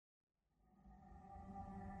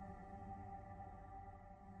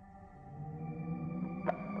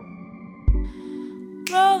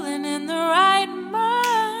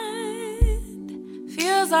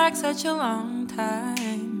like such a long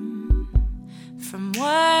time from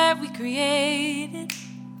what we created.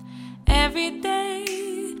 Every day,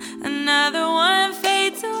 another one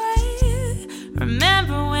fades away.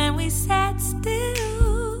 Remember when we sat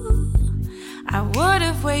still? I would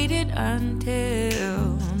have waited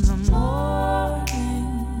until the morning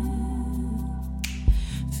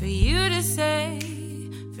for you to say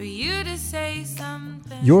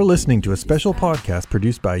something. You're listening to a special podcast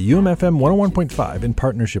produced by UMFM 101.5 in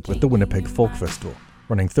partnership with the Winnipeg Folk Festival.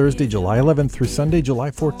 Running Thursday, July 11th through Sunday,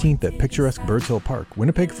 July 14th at picturesque Birds Hill Park,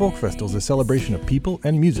 Winnipeg Folk Festival is a celebration of people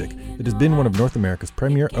and music. It has been one of North America's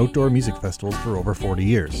premier outdoor music festivals for over 40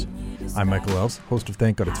 years. I'm Michael Elves, host of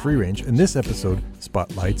Thank God It's Free Range, and this episode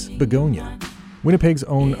spotlights Begonia. Winnipeg's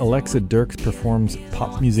own Alexa Dirks performs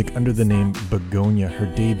pop music under the name Begonia. Her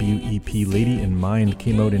debut EP, Lady in Mind,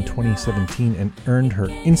 came out in 2017 and earned her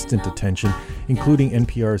instant attention, including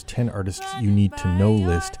NPR's 10 Artists You Need to Know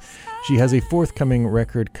list. She has a forthcoming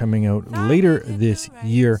record coming out later this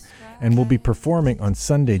year and will be performing on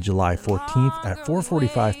Sunday, July 14th at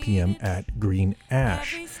 4:45 p.m. at Green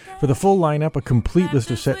Ash. For the full lineup, a complete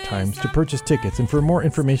list of set times, to purchase tickets, and for more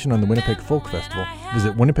information on the Winnipeg Folk Festival,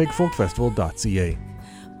 visit winnipegfolkfestival.ca.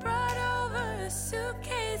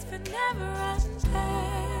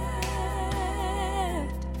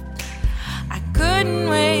 I couldn't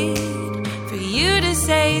wait for you to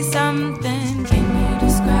say something. Can you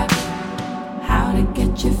describe how to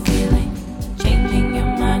get you feeling? Changing your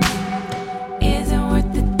mind isn't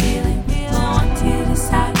worth the dealing. I want to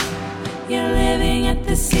decide. You're living at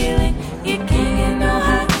the ceiling. You can't get no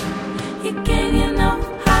high. You can't get no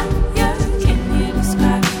higher. Can you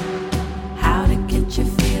describe how to get you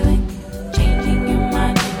feeling? Changing your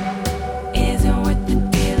mind isn't worth the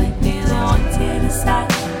dealing. I want to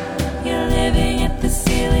decide. You're living at the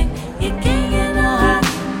ceiling. You can't get no high.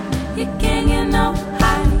 You can't get no higher.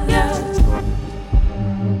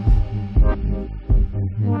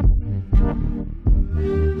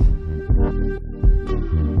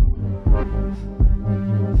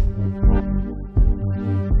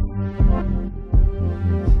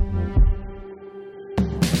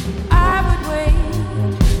 I would wait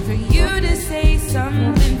for you to say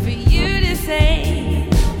something, for you to say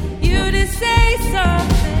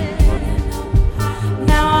something.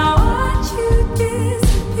 Now I watch you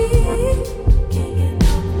disappear.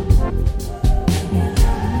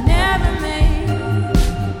 Never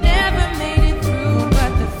made it through,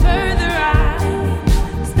 but the further I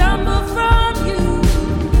stumble from you,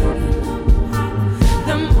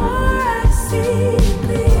 the more I see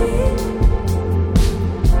clear.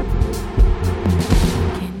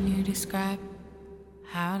 Can you describe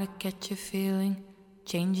how to get you feeling?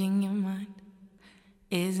 Changing your mind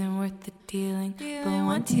isn't worth the dealing, but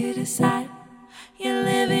once you decide, you're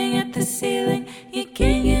living at the ceiling. You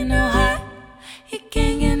can't get no high, you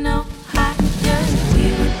can't get no higher.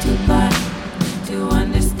 We were too blind to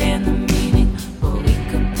understand the meaning. What we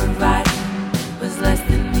could provide was less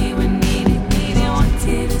than we were needing. Once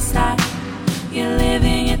you decide, you're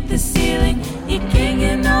living at the ceiling. You can't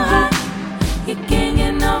get no high, you can't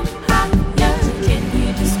get no higher. Can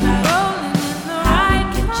you describe how to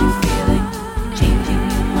get you feeling? Changing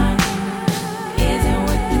your mind isn't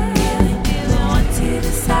worth the dealing. Once you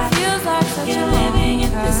decide, you're living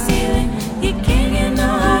at the ceiling. You can't get no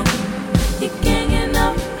high, you can't get no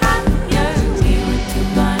higher. We were too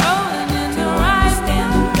blind to understand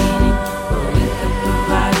the meaning. What we could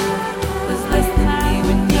provide was less than we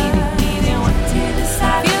were needing. Once you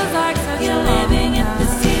decide, you're living at the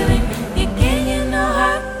ceiling. You can't get no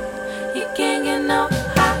high, you can't get no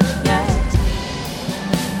higher.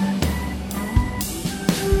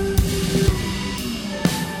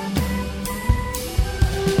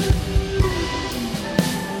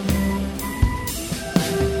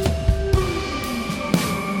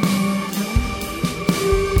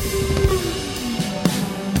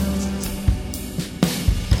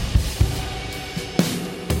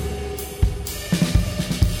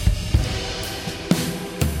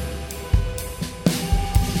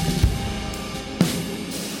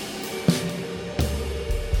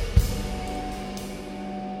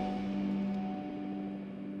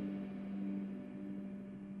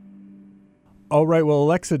 All right, well,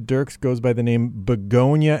 Alexa Dirks goes by the name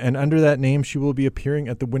Begonia, and under that name, she will be appearing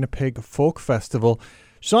at the Winnipeg Folk Festival.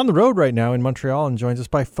 She's on the road right now in Montreal and joins us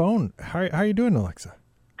by phone. How are you doing, Alexa?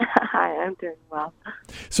 Hi, I'm doing well.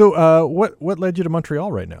 So what led you to Montreal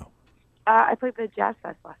right now? I played the Jazz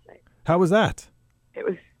Fest last night. How was that? It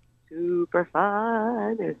was super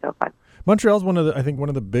fun. It was so fun. Montreal's one of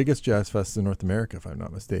the biggest jazz fests in North America, if I'm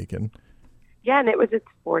not mistaken. Yeah, and it was its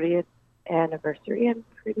 40th anniversary, I'm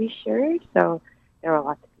pretty sure. So there were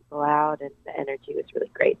lots of people out, and the energy was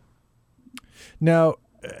really great. Now,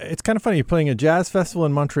 it's kind of funny. You're playing a jazz festival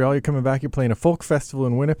in Montreal. You're coming back. You're playing a folk festival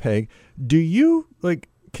in Winnipeg. Do you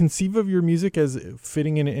conceive of your music as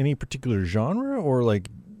fitting in any particular genre, or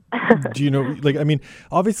do you know? I mean,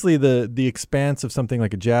 obviously the expanse of something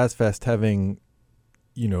like a jazz fest having,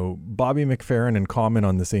 Bobby McFerrin and Common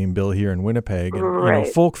on the same bill here in Winnipeg, and Right.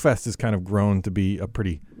 folk fest has kind of grown to be a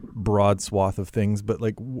pretty broad swath of things. But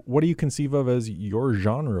what do you conceive of as your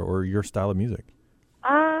genre or your style of music?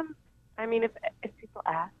 I mean, if people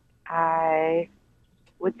ask, I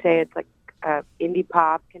would say it's like indie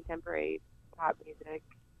pop, contemporary pop music,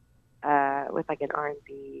 with like an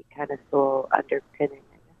R&B kind of soul underpinning.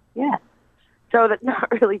 Yeah. So that's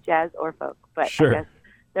not really jazz or folk, but Sure. I guess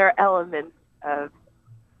there are elements of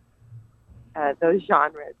those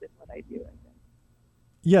genres in what I do. I guess.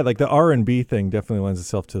 Yeah, the R&B thing definitely lends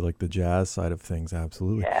itself to the jazz side of things.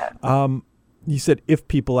 Absolutely. Yeah. You said if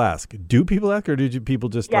people ask. Do people ask, or did people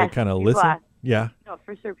just Yes, kind of people listen? ask. Yeah. No,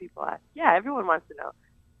 for sure people ask. Yeah, everyone wants to know.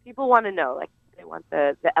 People want to know, they want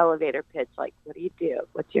the elevator pitch, what do you do?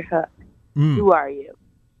 What's your hook? Who are you?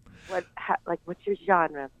 What's your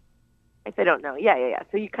genre? If they don't know. Yeah.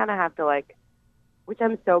 So you kind of have to which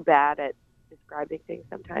I'm so bad at describing things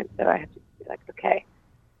sometimes, so I have to be okay,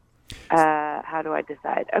 how do I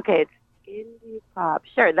decide? Okay, it's indie pop.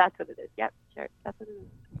 Sure, that's what it is. Yep, sure, that's what it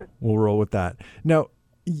is. We'll roll with that. Now,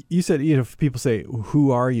 you said if people say,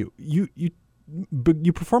 "Who are you?" You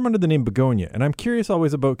perform under the name Begonia, and I'm curious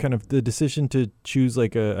always about kind of the decision to choose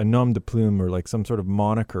a nom de plume or some sort of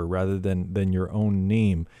moniker rather than your own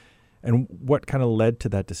name, and what kind of led to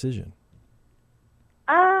that decision.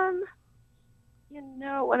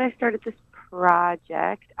 When I started this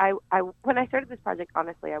project, when I started this project,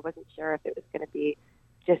 honestly, I wasn't sure if it was going to be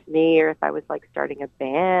just me or if I was starting a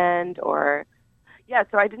band or,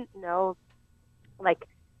 so I didn't know,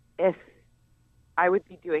 if I would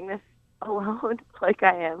be doing this alone, like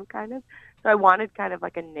I am kind of. So I wanted kind of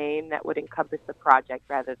a name that would encompass the project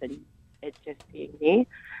rather than it just being me.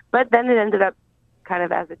 But then it ended up kind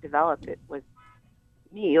of as it developed, it was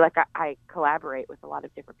me. I collaborate with a lot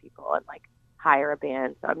of different people and hire a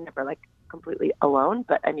band. So I'm never completely alone.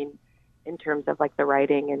 But I mean, in terms of the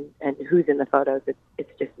writing and who's in the photos, it's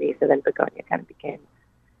just me. So then Begonia kind of became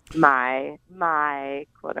my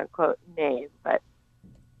quote unquote name. But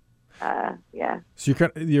yeah. So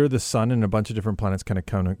you're the sun, and a bunch of different planets kind of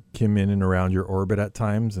come in and around your orbit at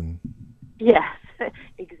times, and yes,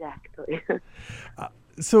 exactly.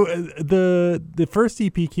 So the first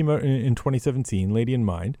EP came out in 2017, Lady in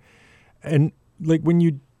Mind, and when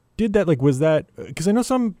you did that, was that because I know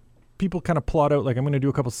some people kind of plot out I'm going to do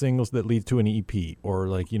a couple singles that lead to an EP or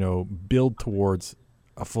build towards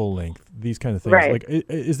a full length, these kind of things. Right.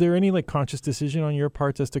 Is there any conscious decision on your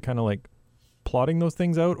parts as to kind of plotting those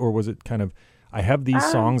things out, or was it kind of I have these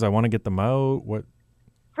songs, I want to get them out? What?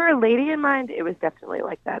 For Lady in Mind, it was definitely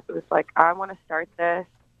like that. It was I want to start this.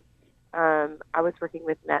 I was working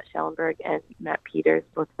with Matt Schellenberg and Matt Peters,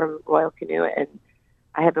 both from Royal Canoe, and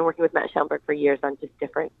I had been working with Matt Schellenberg for years on just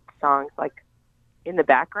different songs in the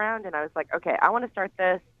background, and I was okay, I want to start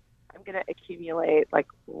this. I'm going to accumulate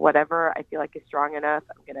whatever I feel is strong enough.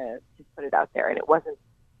 I'm going to just put it out there, and it wasn't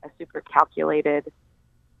a super calculated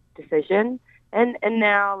decision. And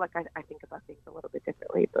now I think about things a little bit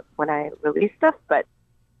differently, but when I release stuff, but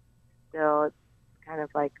still it's kind of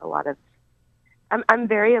a lot of I'm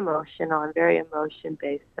very emotional. I'm very emotion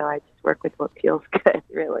based, so I just work with what feels good,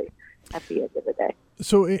 really, at the end of the day.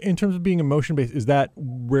 So, in terms of being emotion based, is that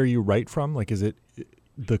where you write from? Is it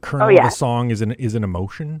the kernel of the song is an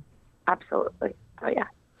emotion? Absolutely. Oh yeah.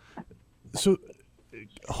 So,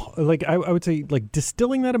 I would say,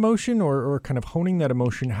 distilling that emotion or kind of honing that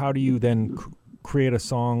emotion. How do you then create a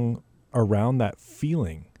song around that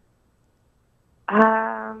feeling?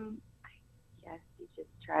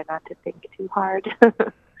 Try not to think too hard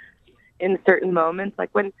in certain moments.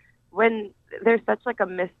 When there's such a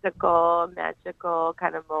mystical, magical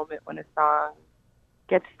kind of moment when a song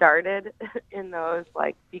gets started in those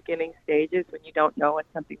beginning stages when you don't know what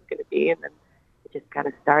something's going to be, and then it just kind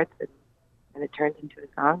of starts and it turns into a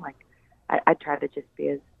song. I try to just be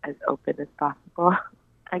as open as possible,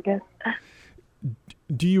 I guess.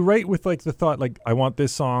 Do you write with the thought I want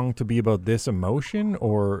this song to be about this emotion,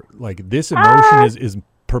 or this emotion is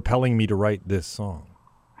propelling me to write this song?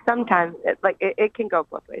 Sometimes it can go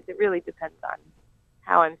both ways. It really depends on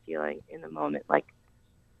how I'm feeling in the moment.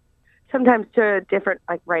 Sometimes to different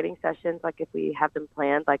writing sessions, if we have them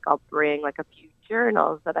planned, I'll bring a few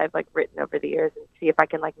journals that I've written over the years and see if I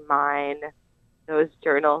can mine those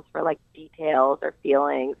journals for details or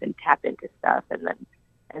feelings and tap into stuff, and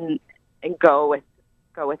then and go with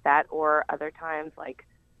go with that. Or other times, like,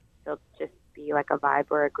 there'll just be like a vibe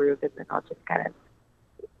or a groove, and then I'll just kind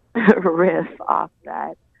of riff off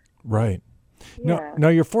that. Right. Yeah. Now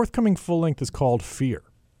your forthcoming full length is called Fear.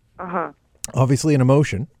 Uh-huh. Obviously an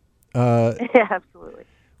emotion. Yeah, absolutely.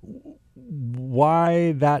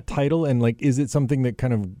 Why that title? And like, is it something that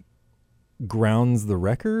kind of grounds the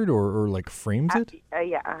record or like frames it?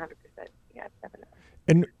 Yeah, 100%. Yeah, definitely.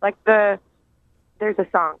 And like there's a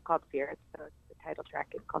song called Fear. So the title track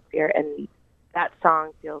is called Fear, and that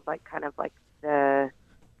song feels like kind of like the,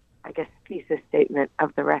 I guess, thesis statement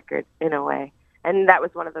of the record in a way. And that was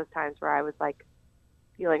one of those times where I was like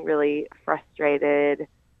feeling really frustrated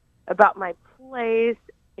about my place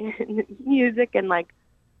in music, and like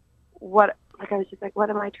I was just like, what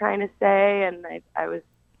am I trying to say? And I was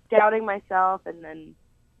doubting myself, and then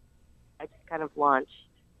I just kind of launched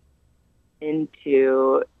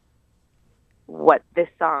into what this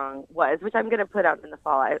song was, which I'm going to put out in the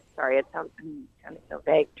fall. Sorry, it sounds so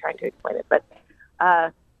vague trying to explain it, but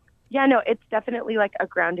yeah, no, it's definitely like a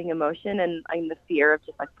grounding emotion, and I'm the fear of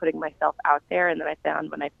just like putting myself out there. And then I found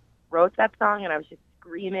when I wrote that song, and I was just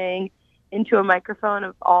screaming into a microphone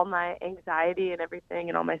of all my anxiety and everything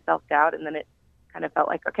and all my self-doubt, and then it kind of felt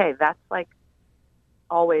like, okay, that's like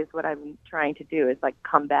always what I'm trying to do, is like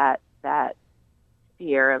combat that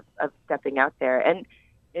fear of stepping out there. And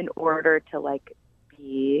in order to like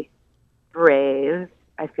be brave,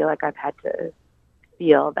 I feel like I've had to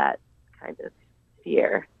feel that kind of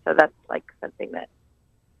fear. So that's like something that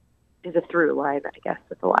is a through line, I guess,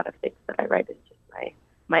 with a lot of things that I write, is just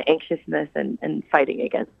my anxiousness and fighting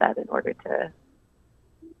against that in order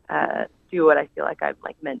to do what I feel like I'm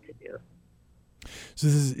like meant to do. So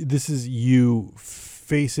this is you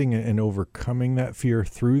facing and overcoming that fear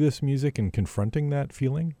through this music and confronting that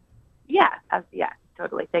feeling? Yeah,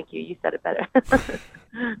 totally. Thank you. You said it better.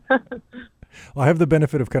 Well, I have the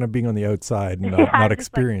benefit of kind of being on the outside and not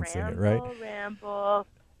experiencing it, right? Ramble.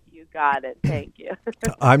 You got it. Thank you.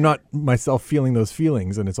 I'm not myself feeling those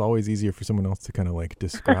feelings, and it's always easier for someone else to kind of like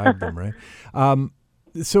describe them, right?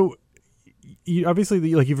 So you obviously,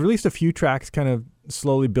 like, you've released a few tracks kind of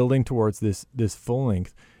slowly building towards this full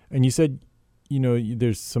length, and you said,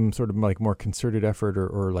 there's some sort of like more concerted effort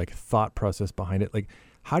or like thought process behind it. Like,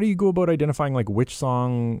 how do you go about identifying like which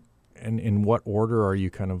song and in what order are you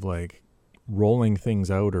kind of like rolling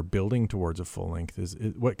things out or building towards a full length?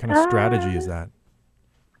 What kind of strategy is that?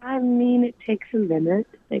 I mean, it takes a minute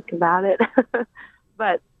to think about it.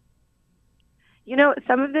 But,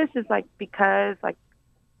 some of this is like because like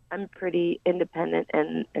I'm pretty independent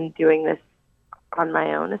and doing this on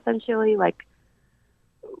my own, essentially. Like,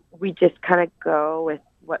 we just kind of go with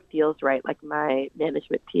what feels right. Like, my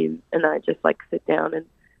management team and I just like sit down and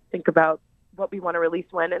think about what we want to release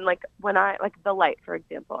when. And like when The Light, for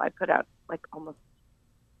example, I put out like almost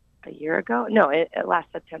a year ago. No, last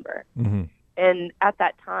September. Mm-hmm. And at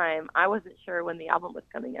that time, I wasn't sure when the album was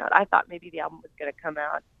coming out. I thought maybe the album was going to come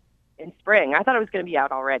out in spring. I thought it was going to be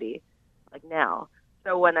out already, like now.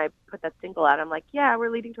 So when I put that single out, I'm like, yeah,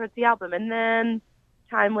 we're leading towards the album. And then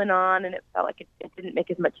time went on, and it felt like it didn't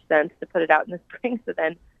make as much sense to put it out in the spring. So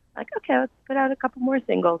then, like, okay, let's put out a couple more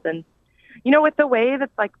singles. And, with the way that,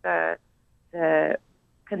 like, the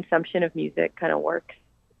consumption of music kind of works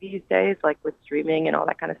these days, like with streaming and all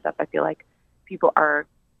that kind of stuff, I feel like people are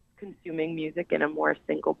consuming music in a more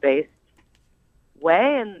single-based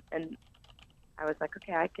way. And I was like,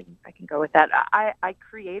 okay, I can go with that. I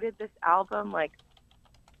created this album, like,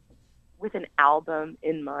 with an album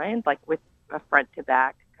in mind, like with a front to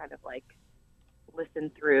back kind of like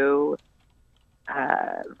listen through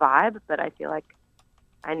vibe. But I feel like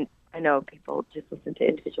I know people just listen to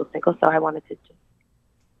individual singles, so I wanted to just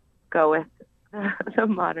go with the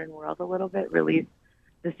modern world a little bit, release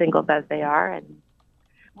the singles as they are, and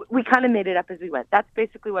we kind of made it up as we went. That's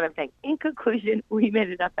basically what I'm saying. In conclusion, we made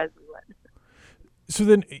it up as we went. So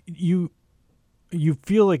then you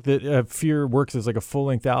feel like that Fear works as like a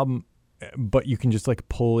full-length album, but you can just like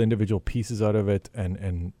pull individual pieces out of it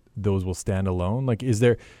and those will stand alone. Like, is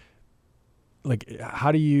there, like,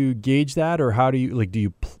 how do you gauge that? Or how do you, like, do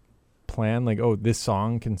you plan like, oh, this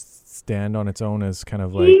song can stand on its own as kind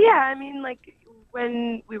of like... Yeah, I mean, like,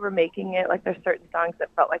 when we were making it, like, there's certain songs that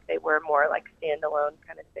felt like they were more like standalone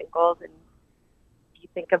kind of singles, and you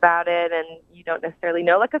think about it and you don't necessarily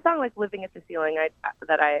know. Like a song like Living at the Ceiling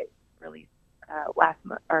that I released last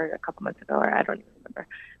month or a couple months ago, or I don't even remember.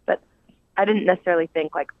 But I didn't necessarily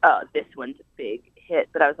think like, oh, this one's a big hit.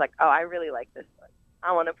 But I was like, oh, I really like this one.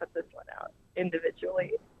 I want to put this one out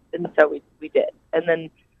individually. And so we did. And then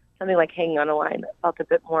something like Hanging on a Line that felt a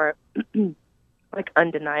bit more like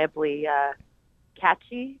undeniably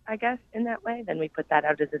catchy, I guess, in that way, then we put that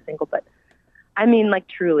out as a single. But I mean, like,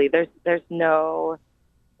 truly, there's no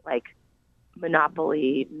like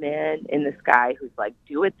monopoly man in the sky who's like,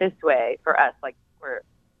 do it this way. For us, like,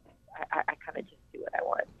 I kind of just do what I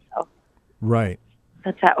want. So right.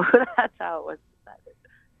 That's how it was decided.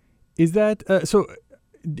 Is that so?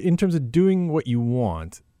 In terms of doing what you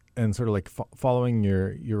want and sort of like following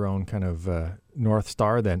your own kind of North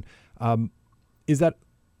Star, then is that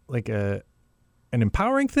like an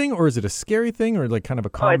empowering thing, or is it a scary thing, or like kind of a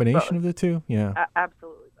combination of the two? Yeah,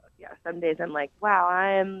 absolutely both. Yeah, some days I'm like, wow,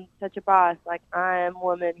 I am such a boss. Like, I am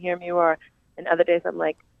woman, hear me roar. And other days I'm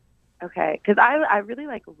like, okay, because I really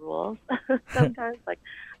like rules sometimes. Like,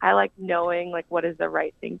 I like knowing like what is the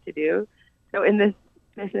right thing to do. So in this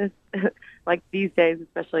business, like these days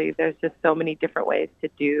especially, there's just so many different ways to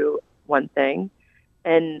do one thing.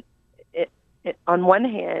 And it on one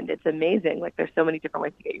hand, it's amazing. Like, there's so many different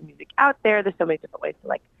ways to get your music out there. There's so many different ways to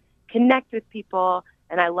like connect with people.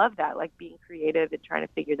 And I love that, like being creative and trying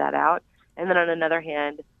to figure that out. And then on another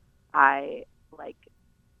hand, I like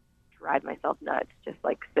drive myself nuts just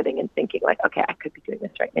like sitting and thinking like, okay, I could be doing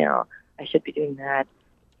this right now. I should be doing that.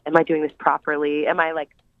 Am I doing this properly? Am I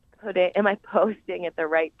posting at the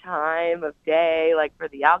right time of day, like for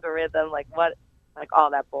the algorithm, like what, like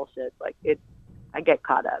all that bullshit. Like I get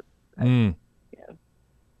caught up. Yeah.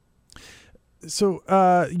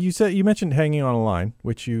 So you mentioned Hanging on a Line,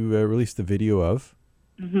 which you released the video of,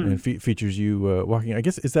 and features you walking. I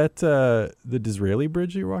guess, is that the Disraeli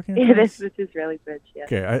Bridge you're walking across? Yeah, this is the Disraeli Bridge, yeah.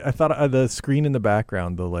 Okay, I thought the screen in the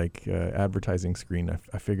background, the like advertising screen,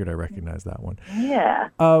 I figured I recognized that one. Yeah.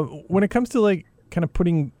 When it comes to like kind of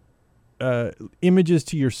putting images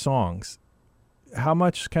to your songs, how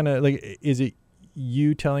much kind of like, is it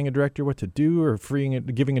you telling a director what to do, or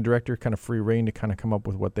giving a director kind of free rein to kind of come up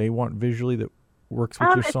with what they want visually that works with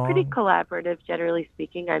your song? It's pretty collaborative, generally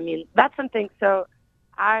speaking. I mean, that's something. So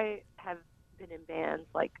I have been in bands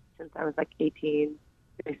like since I was like 18,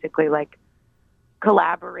 basically like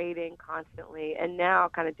collaborating constantly. And now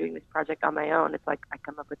kind of doing this project on my own, it's like I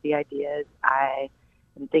come up with the ideas. I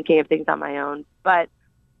am thinking of things on my own. But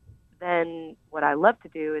then what I love to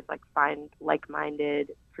do is like find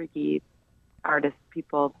like-minded, freaky artists,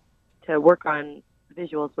 people to work on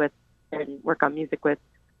visuals with and work on music with,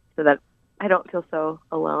 so that I don't feel so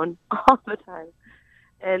alone all the time.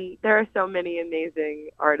 And there are so many amazing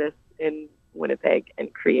artists in Winnipeg and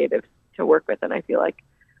creatives to work with, and I feel like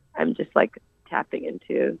I'm just like tapping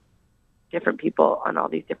into different people on all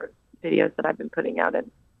these different videos that I've been putting out.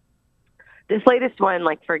 And this latest one,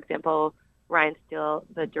 like for example, Ryan Steele,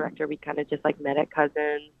 the director, we kind of just like met at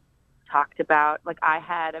Cousins, talked about, like I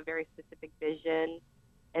had a very specific vision,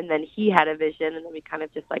 and then he had a vision, and then we kind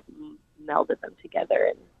of just like melded them together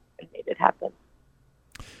and made it happen.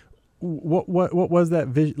 What was that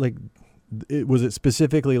vision like? Was it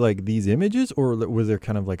specifically like these images, or was there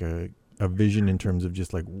kind of like a vision in terms of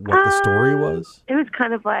just like what the story was? It was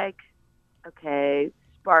kind of like, okay,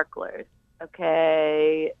 sparklers.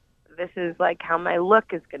 Okay, this is like how my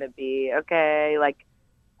look is going to be. Okay, like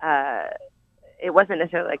it wasn't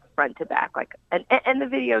necessarily like front to back, like, and the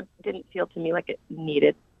video didn't feel to me like it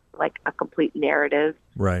needed like a complete narrative,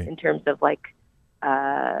 right? In terms of like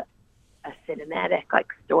a cinematic like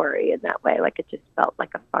story in that way. Like it just felt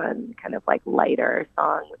like a fun kind of like lighter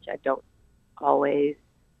song, which I don't always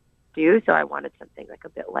do. So I wanted something like a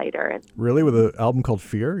bit lighter. And really, with an album called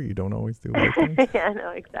Fear, you don't always do light things? Yeah, no,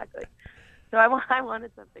 exactly. So I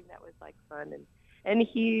wanted something that was like fun, and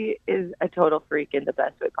he is a total freak in the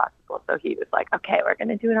best way possible. So he was like, okay, we're going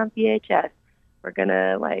to do it on VHS. We're going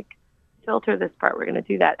to like filter this part. We're going to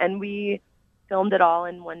do that. And we filmed it all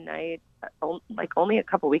in one night, like only a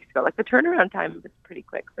couple weeks ago. Like the turnaround time was pretty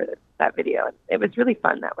quick for that video. And it was really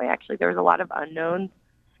fun that way. Actually, there was a lot of unknowns,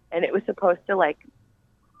 and it was supposed to like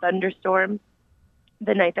thunderstorm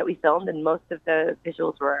the night that we filmed, and most of the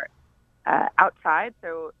visuals were outside.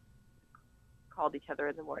 So called each other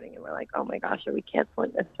in the morning and we're like, oh my gosh, are we canceling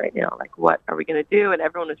this right now? Like, what are we going to do? And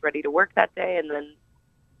everyone was ready to work that day. And then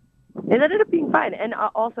it ended up being fine. And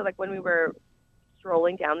also, like, when we were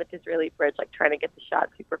strolling down the Disraeli Bridge, like trying to get the shot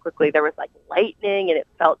super quickly, there was like lightning, and it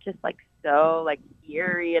felt just like so like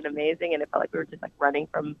eerie and amazing. And it felt like we were just like running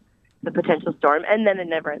from the potential storm. And then it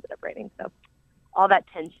never ended up raining. So all that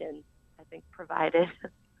tension, I think, provided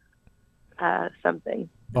something.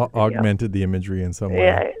 Augmented the imagery in some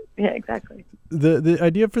way. Yeah, exactly. The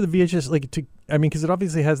idea for the VHS, like, because it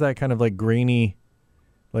obviously has that kind of like grainy,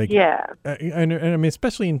 like, yeah. And I mean,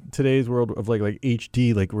 especially in today's world of like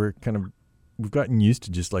HD, like we've gotten used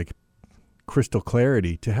to just like crystal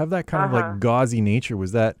clarity. To have that kind of like gauzy nature,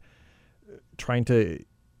 was that trying to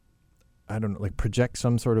I don't know, like project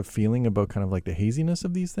some sort of feeling about kind of like the haziness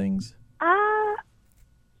of these things?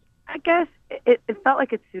 I guess it felt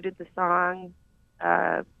like it suited the song.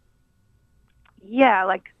 Yeah,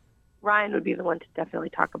 like Ryan would be the one to definitely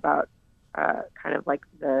talk about kind of like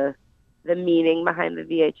the meaning behind the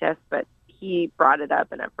VHS, but he brought it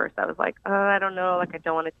up, and at first I was like, oh, I don't know, like I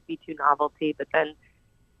don't want it to be too novelty. But then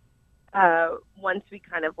once we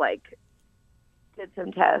kind of like did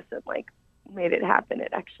some tests and like made it happen,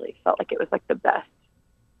 it actually felt like it was like the best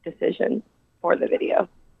decision for the video.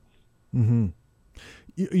 Mm-hmm.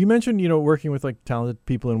 You mentioned, working with like talented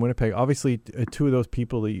people in Winnipeg. Obviously, two of those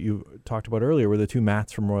people that you talked about earlier were the two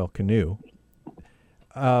Matts from Royal Canoe.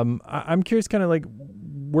 I'm curious, kind of like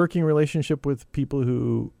working relationship with people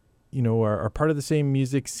who, are part of the same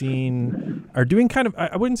music scene, are doing kind of,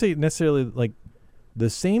 I wouldn't say necessarily like the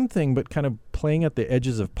same thing, but kind of playing at the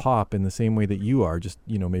edges of pop in the same way that you are, just,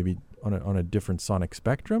 maybe on a different sonic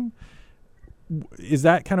spectrum. Is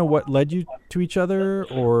that kind of what led you to each other,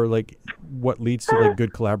 or like what leads to like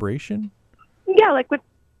good collaboration? Yeah, like with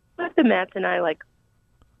the Matts and I, like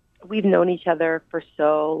we've known each other for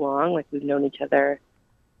so long. Like we've known each other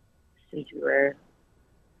since we were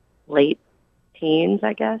late teens,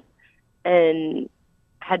 I guess, and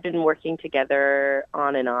had been working together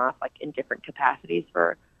on and off, like in different capacities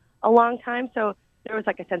for a long time. So there was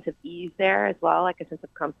like a sense of ease there as well, like a sense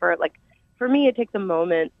of comfort. Like for me, it takes a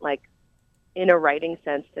moment, like in a writing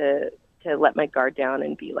sense, to let my guard down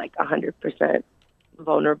and be like 100%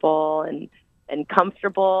 vulnerable and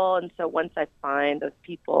comfortable. And so once I find those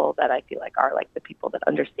people that I feel like are like the people that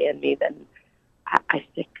understand me, then I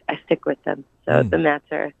stick with them. So the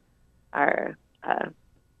Matts are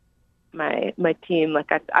my team.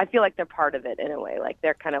 Like I feel like they're part of it in a way. Like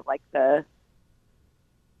they're kind of like the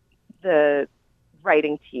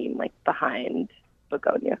writing team, like behind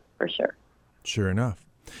Begonia, for sure. Sure enough.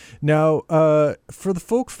 Now, for the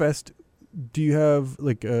Folk Fest, do you have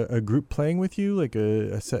like a group playing with you, like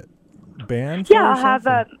a set band? Yeah, I'll have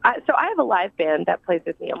so I have a live band that plays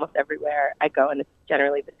with me almost everywhere I go, and it's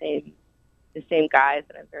generally the same guys,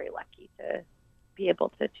 and I'm very lucky to be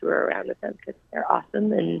able to tour around with them because they're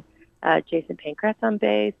awesome. And Jason Pankratz on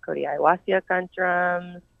bass, Cody Iwasiak on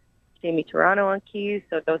drums, Jamie Toronto on keys.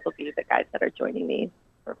 So those will be the guys that are joining me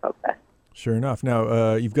for Folk Fest. Sure enough.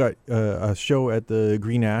 Now, you've got a show at the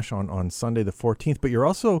Green Ash on Sunday the 14th, but you're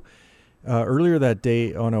also earlier that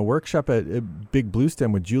day on a workshop at Big Blue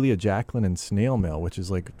Stem with Julia Jacqueline and Snail Mail, which is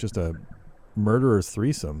like just a murderer's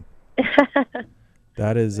threesome.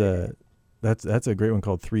 That is that's a great one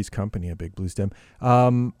called Three's Company at Big Blue Stem.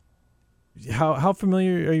 How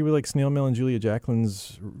familiar are you with like Snail Mail and Julia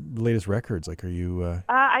Jacqueline's latest records? Like, are you?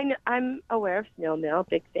 I'm aware of Snail Mail,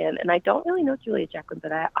 big fan, and I don't really know Julia Jacqueline,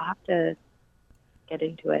 but I'll have to get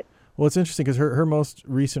into it. Well, it's interesting because her most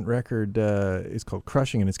recent record is called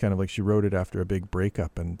Crushing, and it's kind of like she wrote it after a big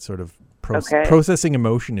breakup, and sort of processing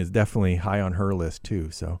emotion is definitely high on her list too.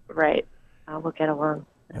 So right, we'll get along.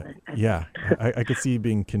 Yeah, I could see you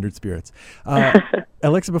being kindred spirits.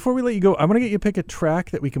 Alexa, before we let you go, I want to get you to pick a track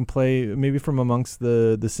that we can play, maybe from amongst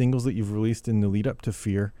the singles that you've released in the lead up to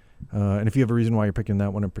Fear. And if you have a reason why you're picking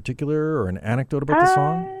that one in particular, or an anecdote about the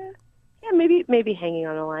song. Yeah, maybe Hanging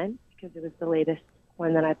on a Line, because it was the latest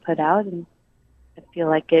one that I put out, and I feel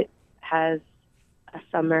like it has a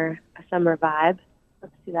summer vibe.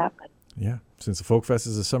 Let's do that one. Yeah, since the Folk Fest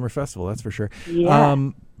is a summer festival, that's for sure.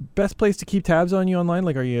 Yeah. Best place to keep tabs on you online?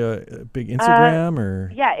 Like, are you a big Instagram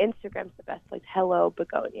or? Yeah, Instagram's the best place. Hello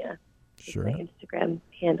Begonia. Sure. My Instagram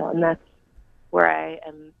handle, and that's where I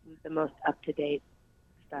am the most up to date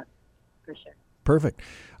stuff, for sure. Perfect.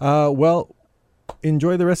 Well,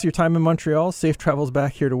 enjoy the rest of your time in Montreal. Safe travels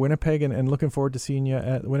back here to Winnipeg, and looking forward to seeing you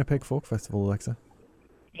at the Winnipeg Folk Festival, Alexa.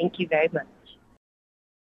 Thank you very much.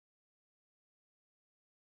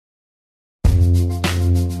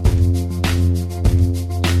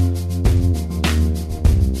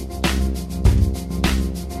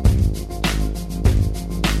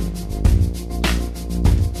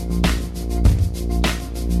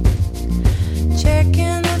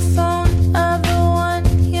 Checking the phone of the one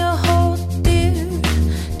you hold dear.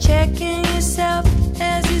 Checking yourself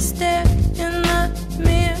as you stare in the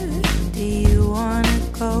mirror. Do you wanna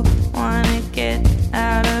go? Wanna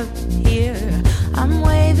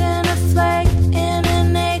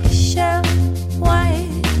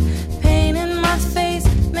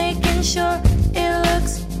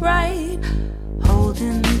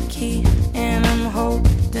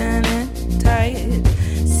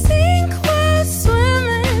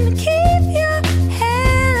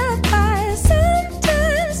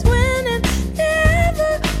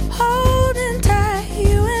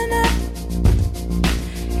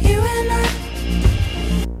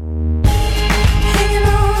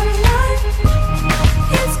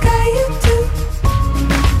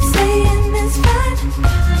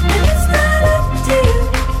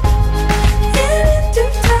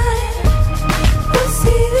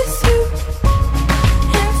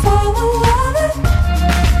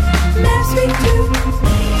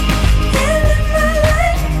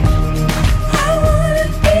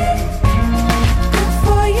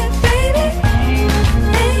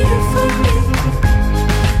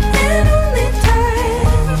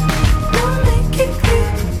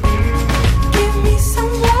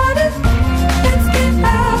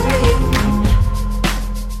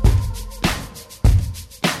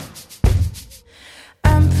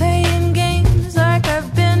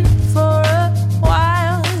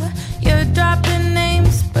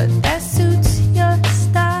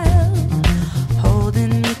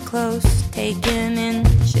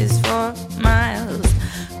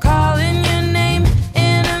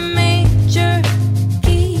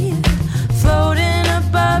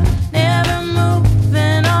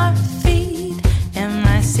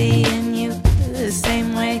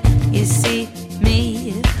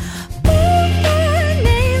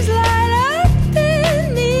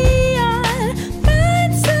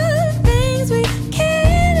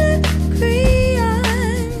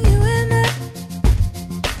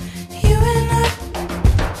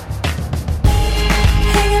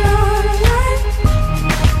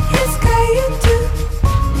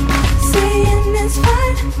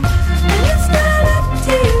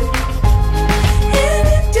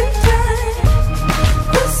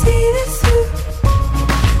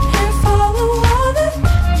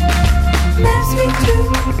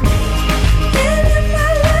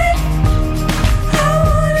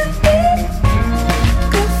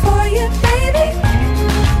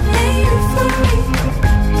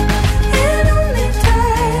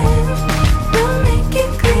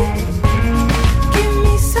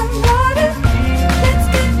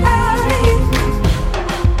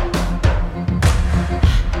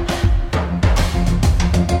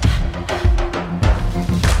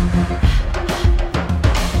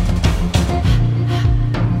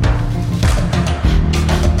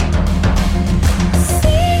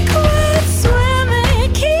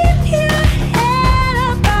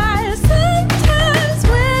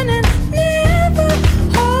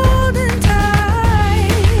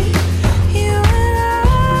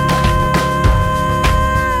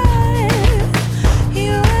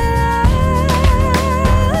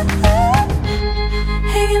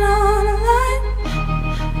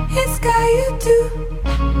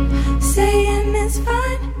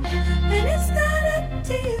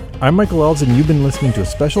I'm Michael Elds, and you've been listening to a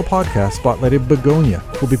special podcast spotlighted Begonia,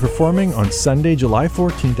 who will be performing on Sunday, July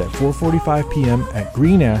 14th at 4:45 p.m. at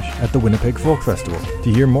Green Ash at the Winnipeg Folk Festival.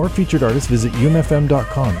 To hear more featured artists, visit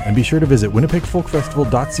umfm.com, and be sure to visit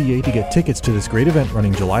winnipegfolkfestival.ca to get tickets to this great event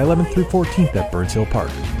running July 11th through 14th at Birds Hill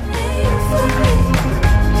Park.